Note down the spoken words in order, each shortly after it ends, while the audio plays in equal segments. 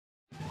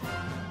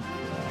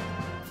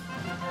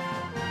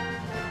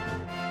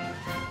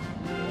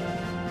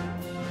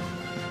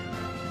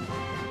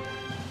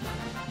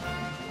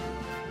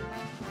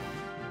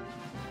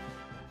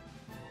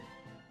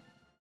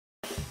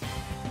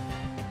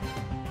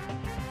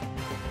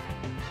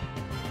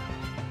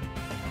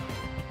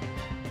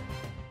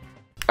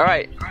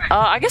Alright,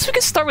 I guess we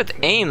can start with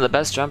Aim, the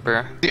best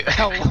jumper. Great.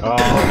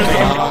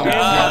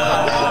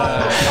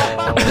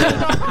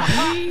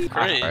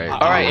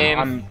 Alright,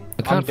 Aim.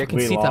 I can't fucking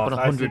see that on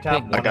 100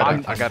 ping. I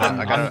gotta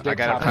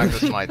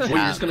practice my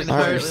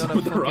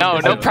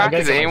tap. No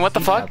practice, Aim. What the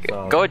fuck?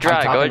 Go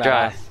dry, go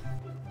dry.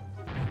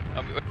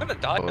 We're gonna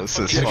die.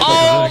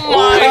 Oh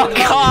my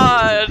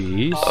god!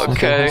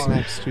 Okay.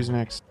 Who's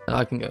next?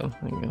 I can go.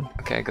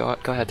 Okay, go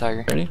ahead,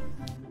 Tiger. Ready?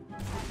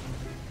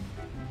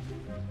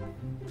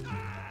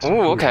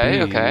 Ooh, okay.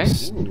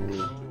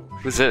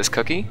 Who's this?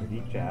 Cookie?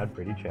 Pretty Chad.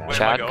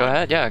 Chad, go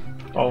ahead, yeah.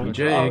 Oh,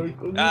 Jake.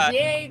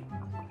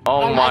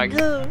 Oh my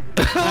god.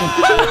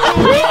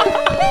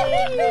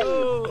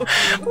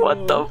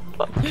 What the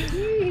fuck?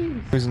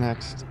 Who's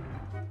next?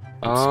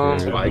 Habib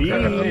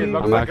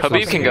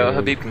can go.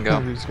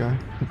 Who's going?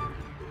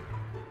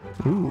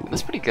 Ooh.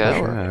 That's pretty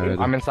good.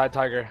 I'm inside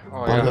Tiger.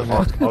 Oh I'll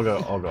yeah. go.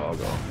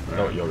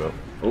 No, you'll go.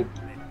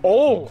 Ooh!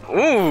 Ooh!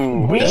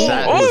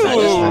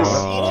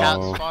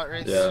 Tap spot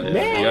right there.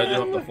 Yeah, you gotta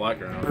jump the flat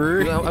ground.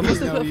 I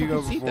must have You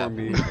go fucking see before that.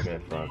 me. Okay,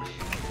 fuck.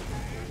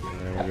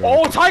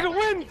 Oh, Tiger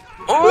wins!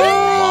 Ooh!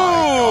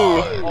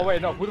 Oh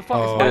wait, no. Who the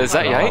fuck Is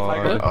that Yite?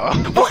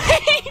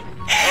 Wait!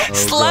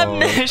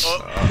 Slemnish!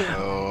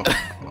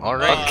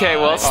 Alright. Okay,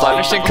 well,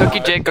 Slemnish and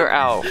Cookie Jake are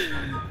out.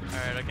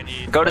 Alright, I can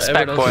eat. Go to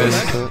spec, boys.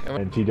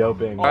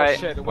 Anti-doping. Alright,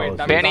 shit, wait,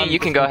 that means Banny, I'm- you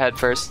can go ahead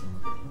first.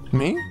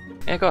 Me?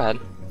 Yeah, go ahead.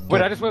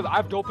 Wait, I just realized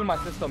I've dope in my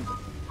system.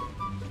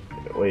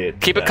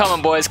 Wait. Keep it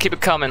coming, boys. Keep it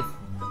coming. A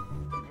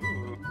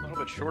little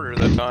bit shorter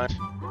that time.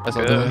 That's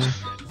all good.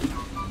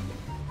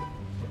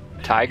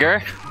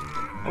 Tiger.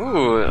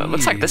 Ooh,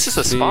 looks like this is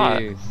a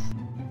spot.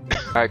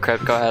 Alright,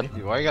 Crip, go ahead.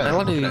 Dude, why you I gotta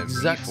want look the at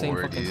exact me same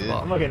for, fucking dude?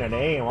 spot. I'm looking at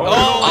aim. Oh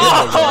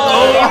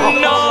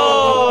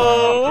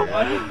no!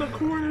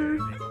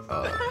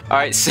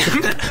 Alright,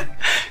 Simp.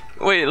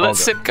 Wait, let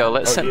Simp go.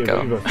 Let Simp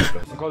go.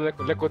 Go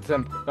liquid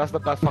simp. That's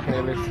fucking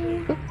alias.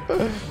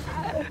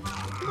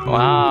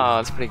 Wow,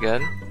 that's pretty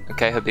good.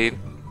 Okay, Habib.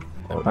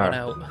 Burn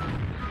out.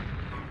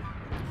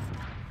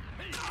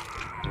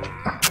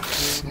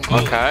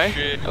 Okay.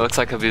 It looks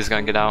like Habib's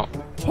gonna get out.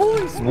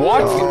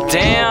 What?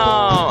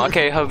 Damn!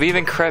 Okay, Habib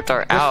and Crypt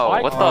are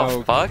out. What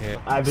the fuck?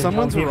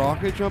 Someone's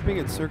rocket jumping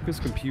at Circus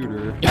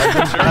Computer.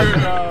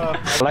 I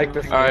like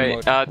this.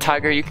 Alright,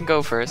 Tiger, you can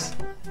go first.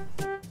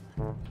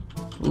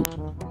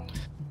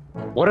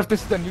 What if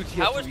this is the new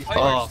TF2? How is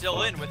Tiger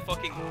still in with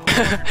fucking...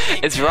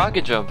 It's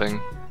rocket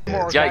jumping.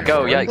 Yite,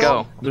 go, Yite,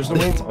 go. There's no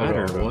way it's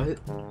better. What?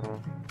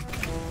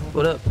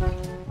 What up?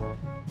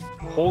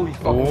 Holy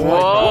fuck.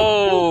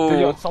 Whoa! Dude,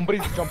 yo,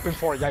 somebody's jumping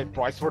for a Yite,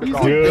 bro. I swear to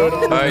God.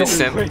 Alright,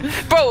 Simp.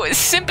 Bro,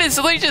 Simp is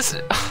literally just...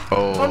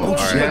 alright.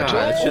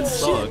 That shit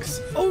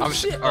sucks. I'm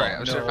sure if I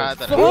had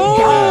that.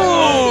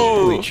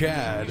 Ooh!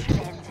 Chad.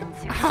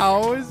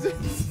 How is it?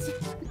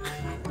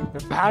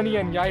 Banny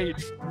and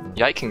Yite.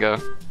 Yite can go.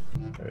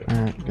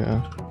 Alright,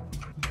 go.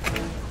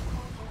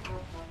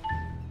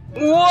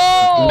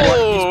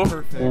 Whoa!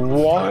 Perfect.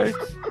 What?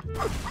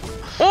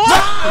 Oh!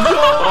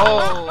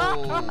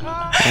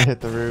 I hit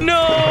the roof.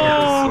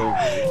 No!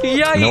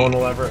 Yite!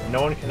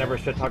 No one can ever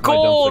shit talk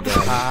Gold! my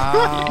jumps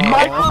again.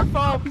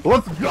 Microsoft!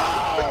 Let's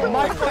go!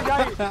 Micro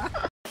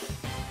Yite!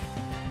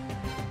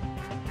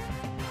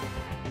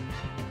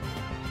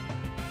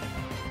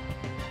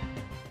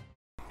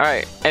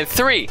 Alright, and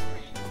 3,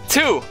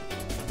 2,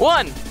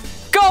 1,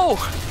 go!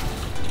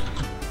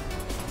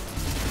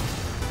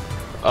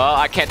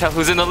 I can't tell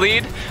who's in the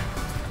lead.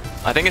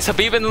 I think it's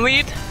Habib in the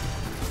lead.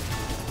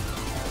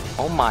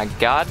 Oh my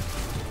god.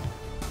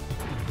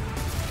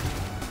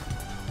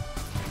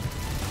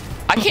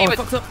 I can't even.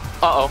 Fucked up.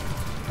 Uh-oh.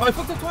 Oh, I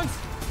fucked up twice.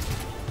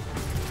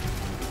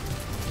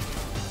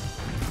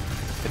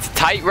 It's a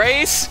tight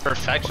race.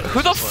 Perfection.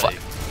 Who the fuck?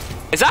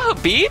 Is that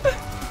Habib?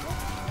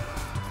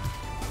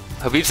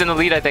 Habib's in the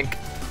lead, I think.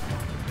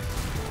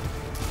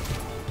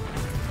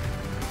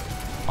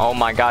 Oh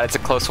my god, it's a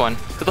close one.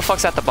 Who the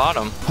fuck's at the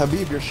bottom?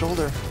 Habib, your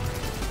shoulder.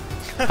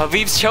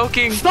 Habib's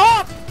choking.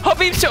 Stop!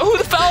 Habib's who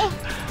the fell?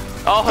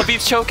 Oh,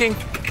 Habib's choking.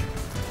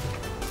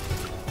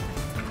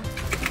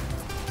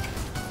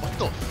 What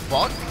the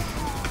fuck?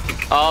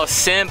 Oh,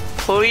 Simp,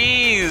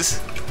 please.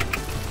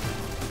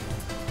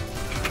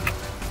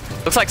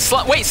 Looks like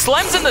wait,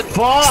 Slem's in the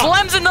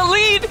Slem's in the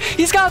lead.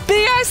 He's got a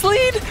big ass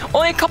lead.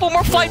 Only a couple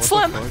more flights,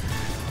 Slem.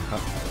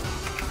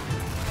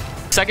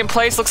 Second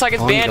place looks like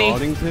it's Banny.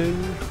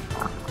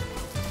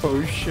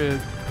 Oh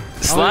shit.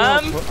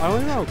 Slem, I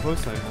don't know how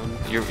close I am.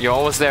 you're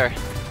almost there.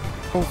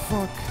 Oh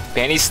fuck.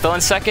 Banny's still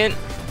in second.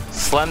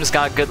 Slem's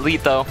got a good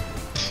lead though.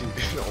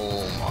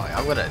 Oh my,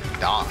 I'm gonna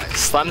die.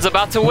 Slem's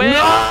about to win.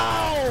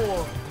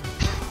 No!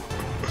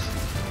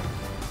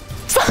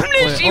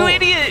 Slemnish, you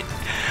idiot!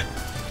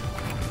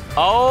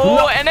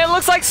 Oh, and it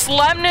looks like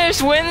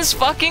Slemnish wins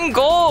fucking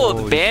gold.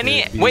 Holy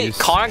Banny, shit, wait, beast.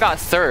 Connor got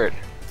third.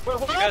 Wait,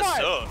 where am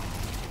I?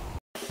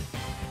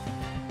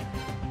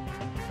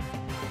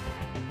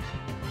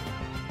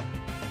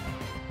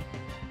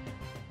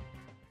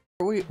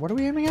 What are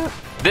we aiming at?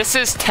 This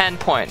is 10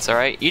 points, all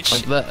right? Each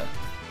Like that.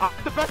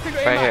 The best thing to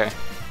aim right at. here.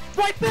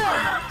 Right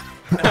there!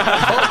 Wait,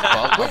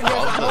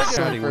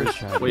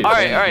 All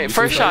right.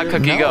 First shot,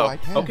 Cookie, No, go. I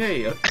can't.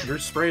 Okay, your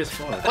spray is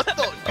fun. What the?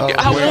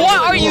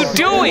 What are you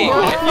doing?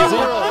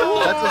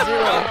 That's a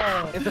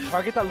zero. Is the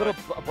target that little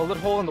bullet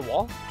hole in the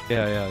wall?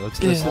 Yeah, let's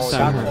Oh,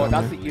 the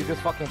that's the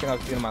easiest fucking thing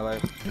I've seen in my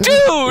life. Dude!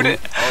 Oh,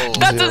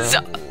 That's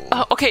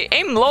okay,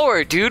 aim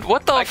lower, dude.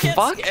 What the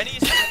fuck?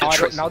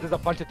 Now there's a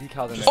bunch of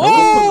decals in there.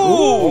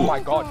 Oh! Oh my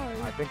god.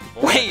 I think the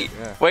bullet- Wait,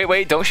 yeah.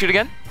 wait, don't shoot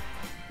again.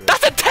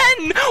 That's a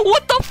 10!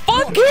 What the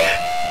fuck?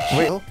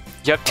 Wait.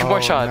 You have two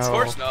more shots. no. Of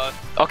course not.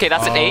 Okay,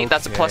 that's an 8.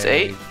 That's a plus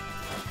 8.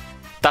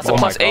 That's a Oh my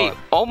plus 8. God.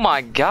 Oh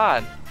my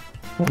god.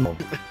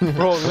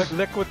 Bro,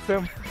 liquid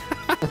sim.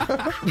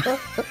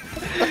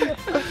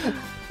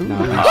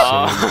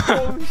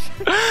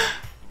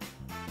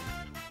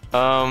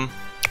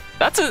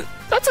 That's a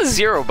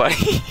 0, buddy.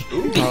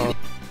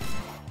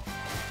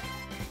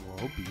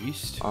 Whoa,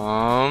 beast.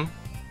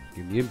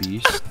 Give me a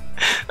beast.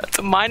 That's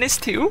a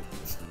 -2.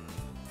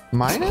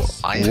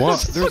 Minus?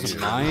 What? There's a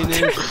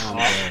minus.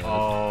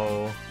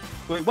 Oh.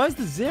 Wait, why is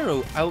the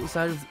 0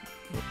 outside of?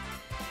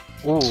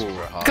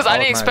 Because I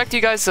didn't expect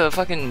you guys to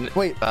fucking.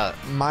 Wait,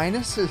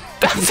 minus is.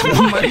 That's a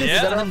Minus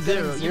minus. that on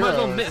 0. You might as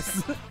well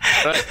miss.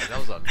 That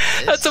was a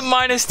miss. That's a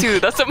 -2.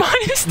 That's a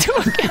 -2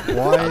 again.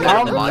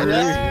 Why? What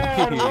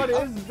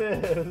is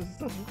this?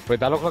 Wait,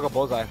 that looks like a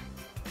bullseye.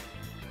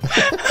 That's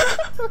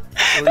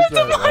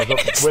a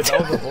 -2. Wait, that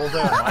was a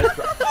bullseye on my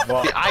side.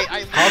 Well,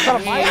 I how's that a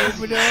minus?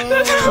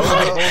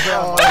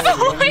 That's a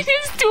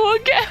 -2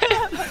 again.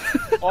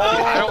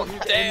 Oh,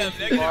 damn,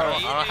 nigga. I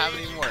don't have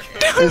any more.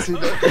 Is he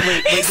done?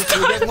 Wait, did you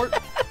get more?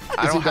 I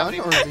Is he don't have done any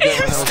or more. is he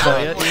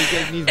getting one else?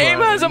 Aim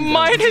has a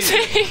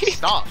 -8.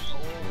 Stop.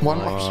 One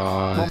more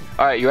shot.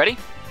 Alright, you ready?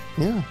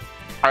 Yeah.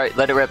 Alright,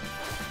 let it rip.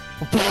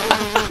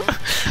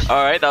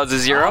 Alright, that was a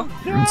 0.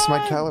 It's my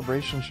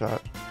calibration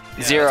shot.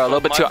 0, a little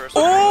bit too.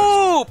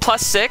 Ooh,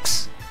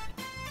 +6.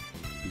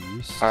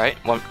 Beast. Alright,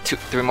 1, 2,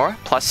 3 more.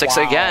 +6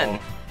 Wow. again.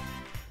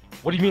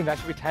 what do you mean? That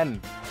should be 10.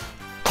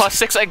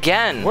 +6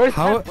 again. Where's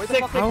How- 10? Where's the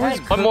fucking How is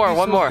 10? One more,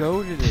 one more.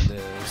 goated at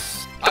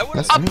this?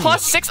 That's A me.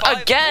 +6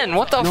 again.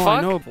 What the No, fuck?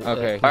 I know. But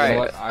Okay, All right, you know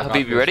what? I got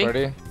Habib, you this.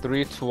 ready?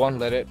 3, 2, 1,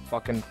 let it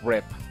fucking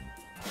rip.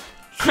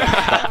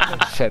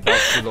 Shit,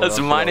 that's too low. That's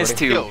too low already.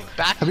 -2. Yo,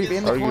 back Habib,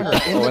 in the Are you- corner. oh, In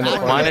the in the corner.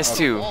 corner.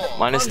 -2.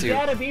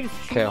 -2.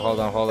 Okay, hold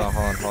on.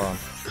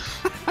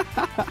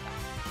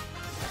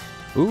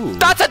 Ooh.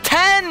 That's a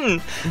 10!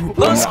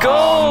 Let's Wow.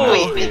 go!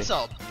 Wait, it's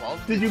above.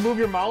 Did you move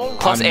your mouse?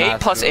 +8,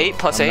 +8,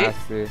 +8.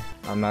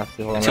 I'm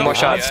nasty. Hold on. 2 more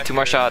shots, 2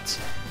 more shots.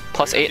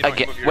 +8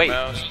 again. Wait,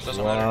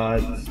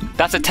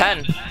 that's a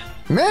 10.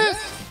 Miss!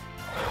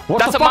 What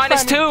That's the a fuck,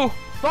 Danny? -2.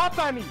 Stop,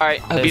 Danny!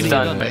 Alright, Habib's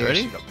done.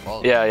 Ready?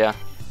 Yeah.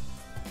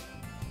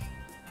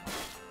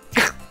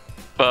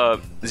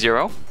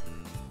 0.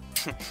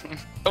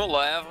 Don't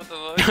laugh. What the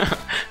fuck?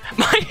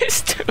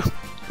 -2.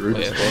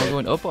 Wait, am I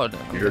going up or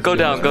down? Go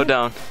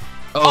down.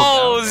 Oh,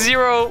 Oh, down.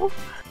 0.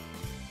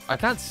 I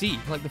can't see.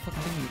 Like the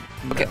fucking thing.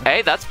 Okay,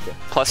 hey, that's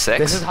 +6.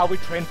 This is how we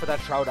train for that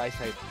shroud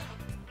eyesight.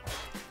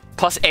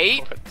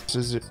 +8. This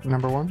is it,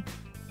 number one.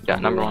 Yeah,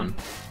 number 1.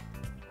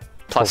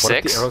 What if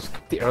 +6.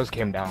 the arrows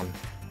came down?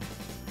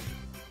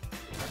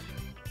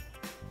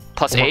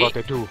 Plus Oh my 8.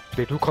 god,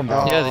 they do come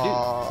down. Yeah, they do.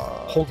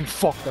 Holy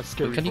fuck, that's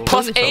scary. Can you bro.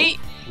 Plus Kill yourself?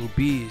 8. Ooh,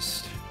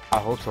 beast. I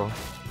hope so.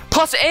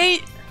 Plus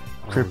 8.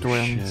 Crypt Oh,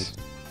 wins. shit.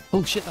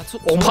 Oh shit, that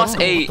took Plus so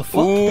long. 8. What the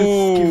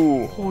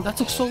fuck? Ooh. That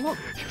took so long.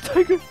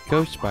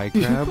 Go, Spike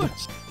Crab.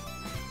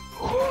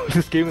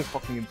 This game is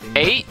fucking insane.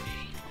 8.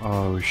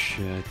 Oh,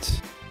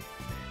 shit.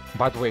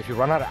 By the way, if you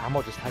run out of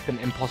ammo, just type in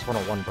Impulse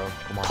 101, bro.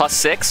 Come on. Plus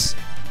 6.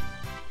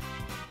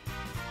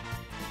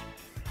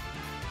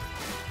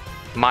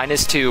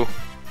 -2.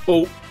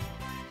 Oh.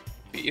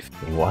 Beef.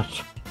 What?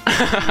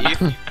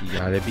 Beef. You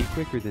gotta be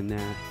quicker than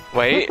that.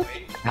 Wait.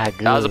 That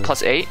was a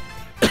plus 8.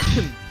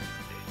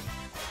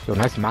 Yo,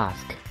 nice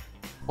mask.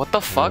 What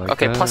the fuck? like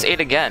Okay, that. plus 8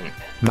 again.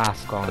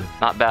 Mask on.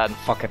 Not bad.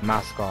 Fuck it,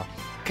 mask off.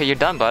 Okay, you're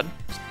done, bud.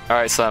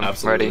 Alright, Slim.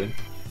 Ready.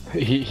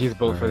 He's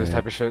built for this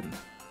Alright. type of shit.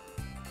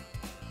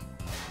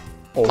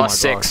 Oh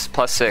Plus my 6.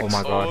 Plus 6. Oh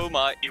my god. Oh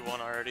my, you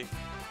won already.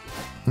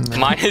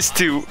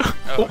 -2.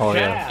 Oh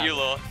yeah. You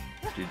lost.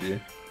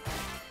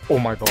 Oh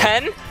my god.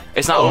 10?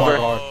 It's not Oh my over.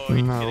 god. Oh,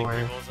 you No kidding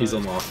way. me, Bullseye? He's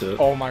unlocked it.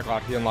 Oh my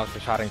god, he unlocked the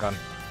shotgun gun.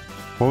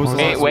 What was the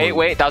Wait, last wait, one?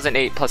 wait. That was an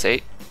 8 plus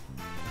 8. Oh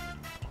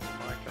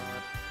my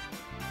god.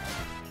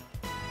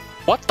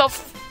 What the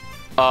f.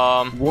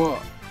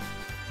 What?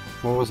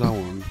 What was that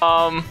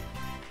one?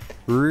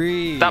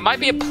 3. That might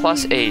be a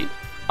plus 8.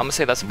 I'm gonna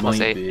say that's a plus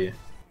Might 8. be.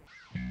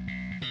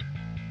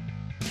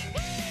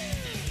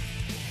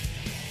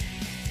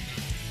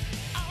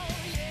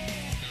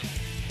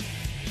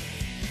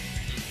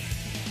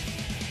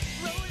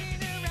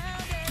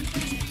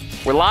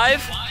 We're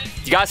live.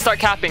 You gotta start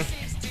capping.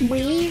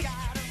 We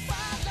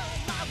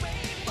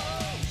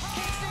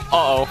Uh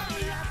oh.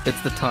 It's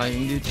the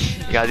time, dude.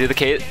 You gotta do the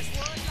Kate.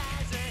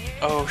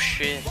 Oh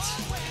shit.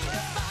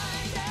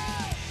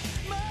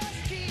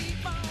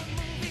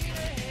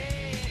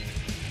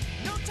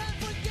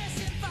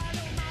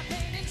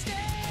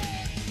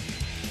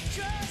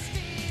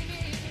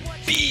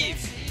 Habib!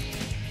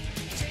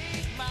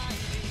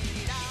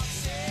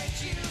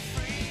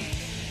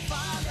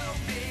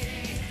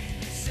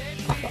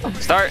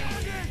 Start.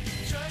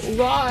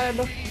 God.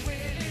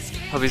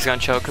 Habib's gonna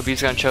choke.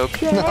 Habib's gonna choke.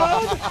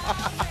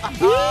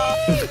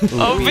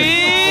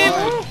 Habib!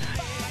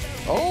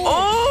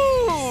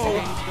 Oh!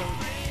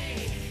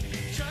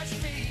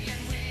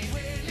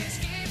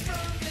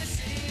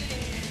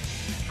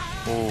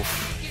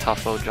 Oof.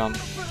 Tough low jump.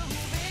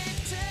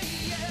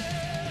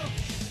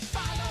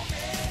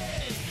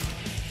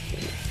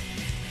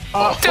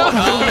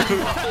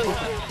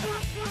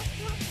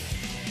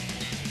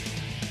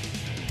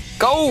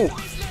 Go!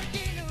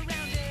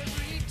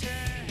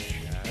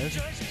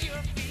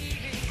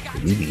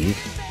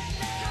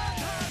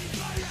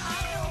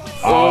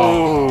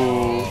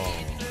 Oh!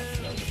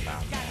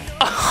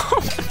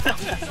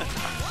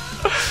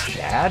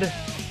 Chad?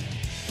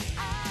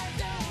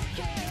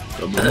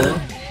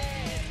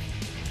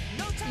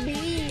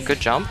 Good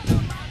jump.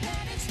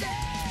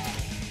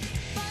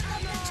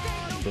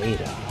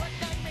 Beta.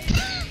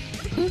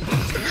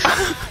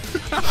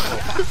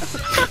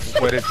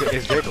 Wait,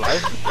 is Jake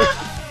live?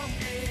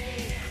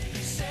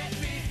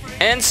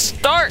 And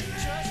start!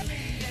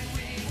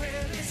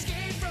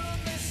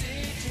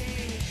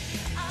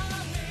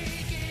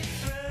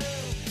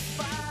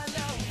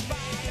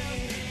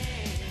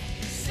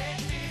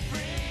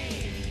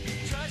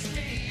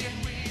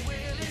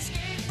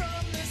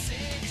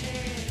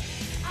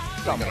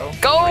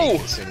 Go!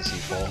 As soon as he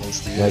falls,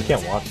 dude. Yeah, I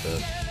can't watch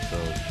this. So.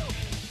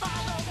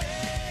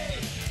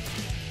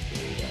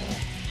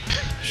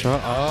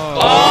 Shut up.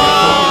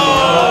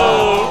 Oh!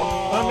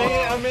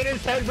 I'm in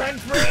his head rent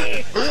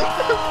free!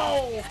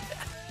 No!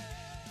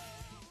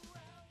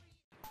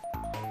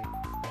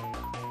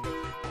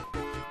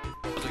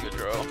 That was a good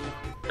draw.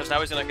 Because now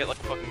he's gonna get like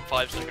a fucking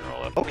 5-second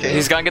roll up. Okay.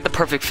 He's gonna get the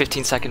perfect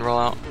 15-second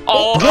rollout.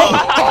 Oh!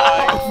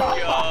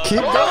 Keep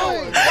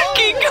going.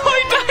 Keep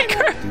going,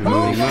 Tiger!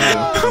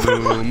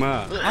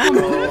 Mooma.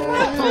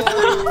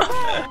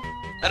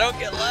 I don't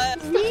get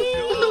last!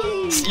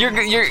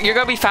 You're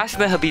gonna be faster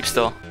than Habib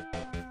still.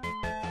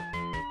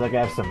 Like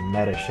I have some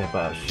meta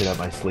shit up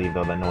my sleeve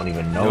though that no one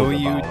even knows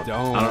No, about. you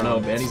don't. I don't know,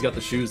 man. He's got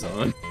the shoes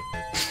on.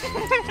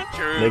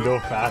 True. They go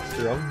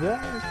faster. I'm dead.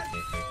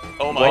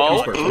 Oh my Whoa.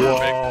 god, perfect.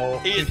 Whoa.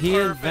 He is He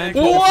perfect.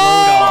 invented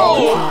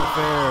Whoa!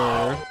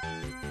 throwdown.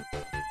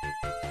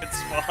 Good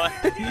spot.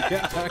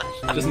 Yeah,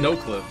 actually. Just no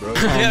clip, bro.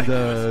 Yeah,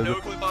 the- no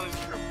clip on his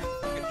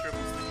fucking triple.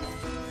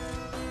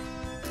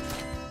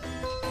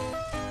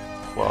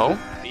 Whoa.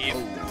 Beef.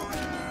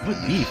 What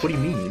beef? What do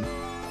you mean?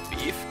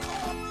 Beef.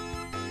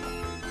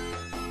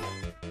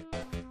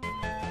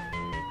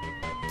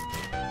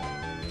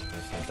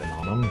 Something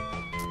on him.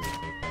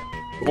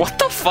 What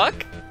the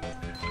fuck?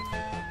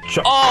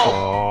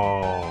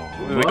 Oh.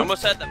 We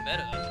almost had the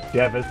meta.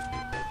 Yeah, but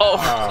Oh.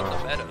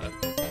 The meta.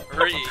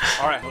 Hurry.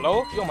 alright,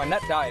 hello? Yo, my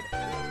net died.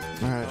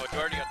 Alright. Oh, you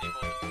already got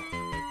default.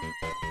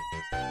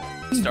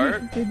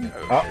 Start? Oh. He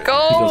doesn't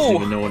Go!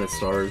 even know when it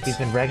starts. He's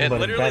been bragging It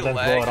about his literally bad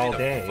lagged blow all me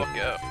day. the fuck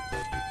out.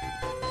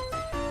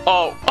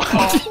 Oh.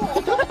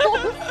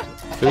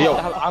 Yo,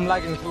 I'm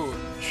lagging too.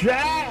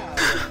 Chad!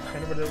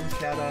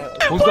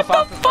 Who's the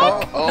fastest?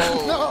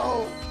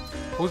 Oh,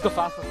 Who's the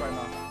fastest right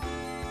now?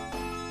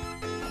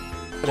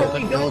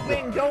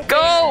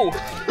 Go!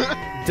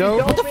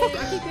 Dope.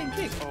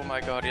 Oh my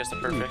god, he has the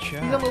perfect.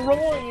 Chat. Oh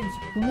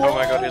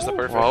my god, he has the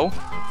perfect. Whoa.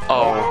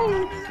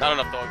 Oh. Not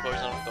enough dog blows,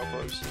 not enough dog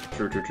blows.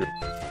 True.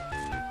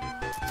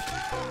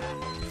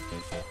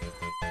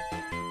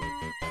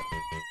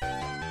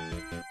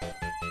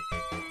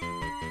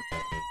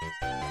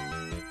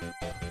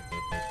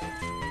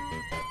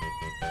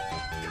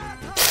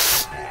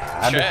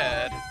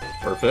 Chad.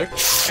 Perfect.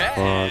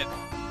 Chad.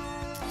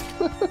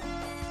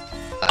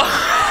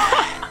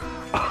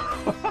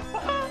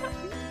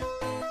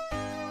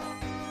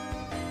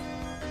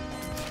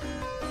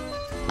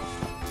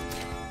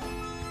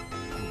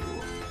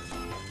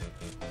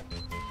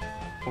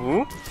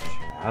 Ooh.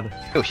 Chad.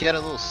 Yo, he had a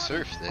little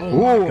surf there.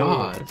 Oh my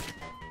god.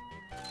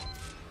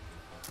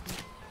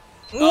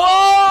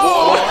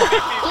 Whoa!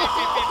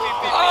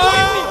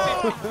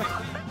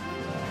 Beep.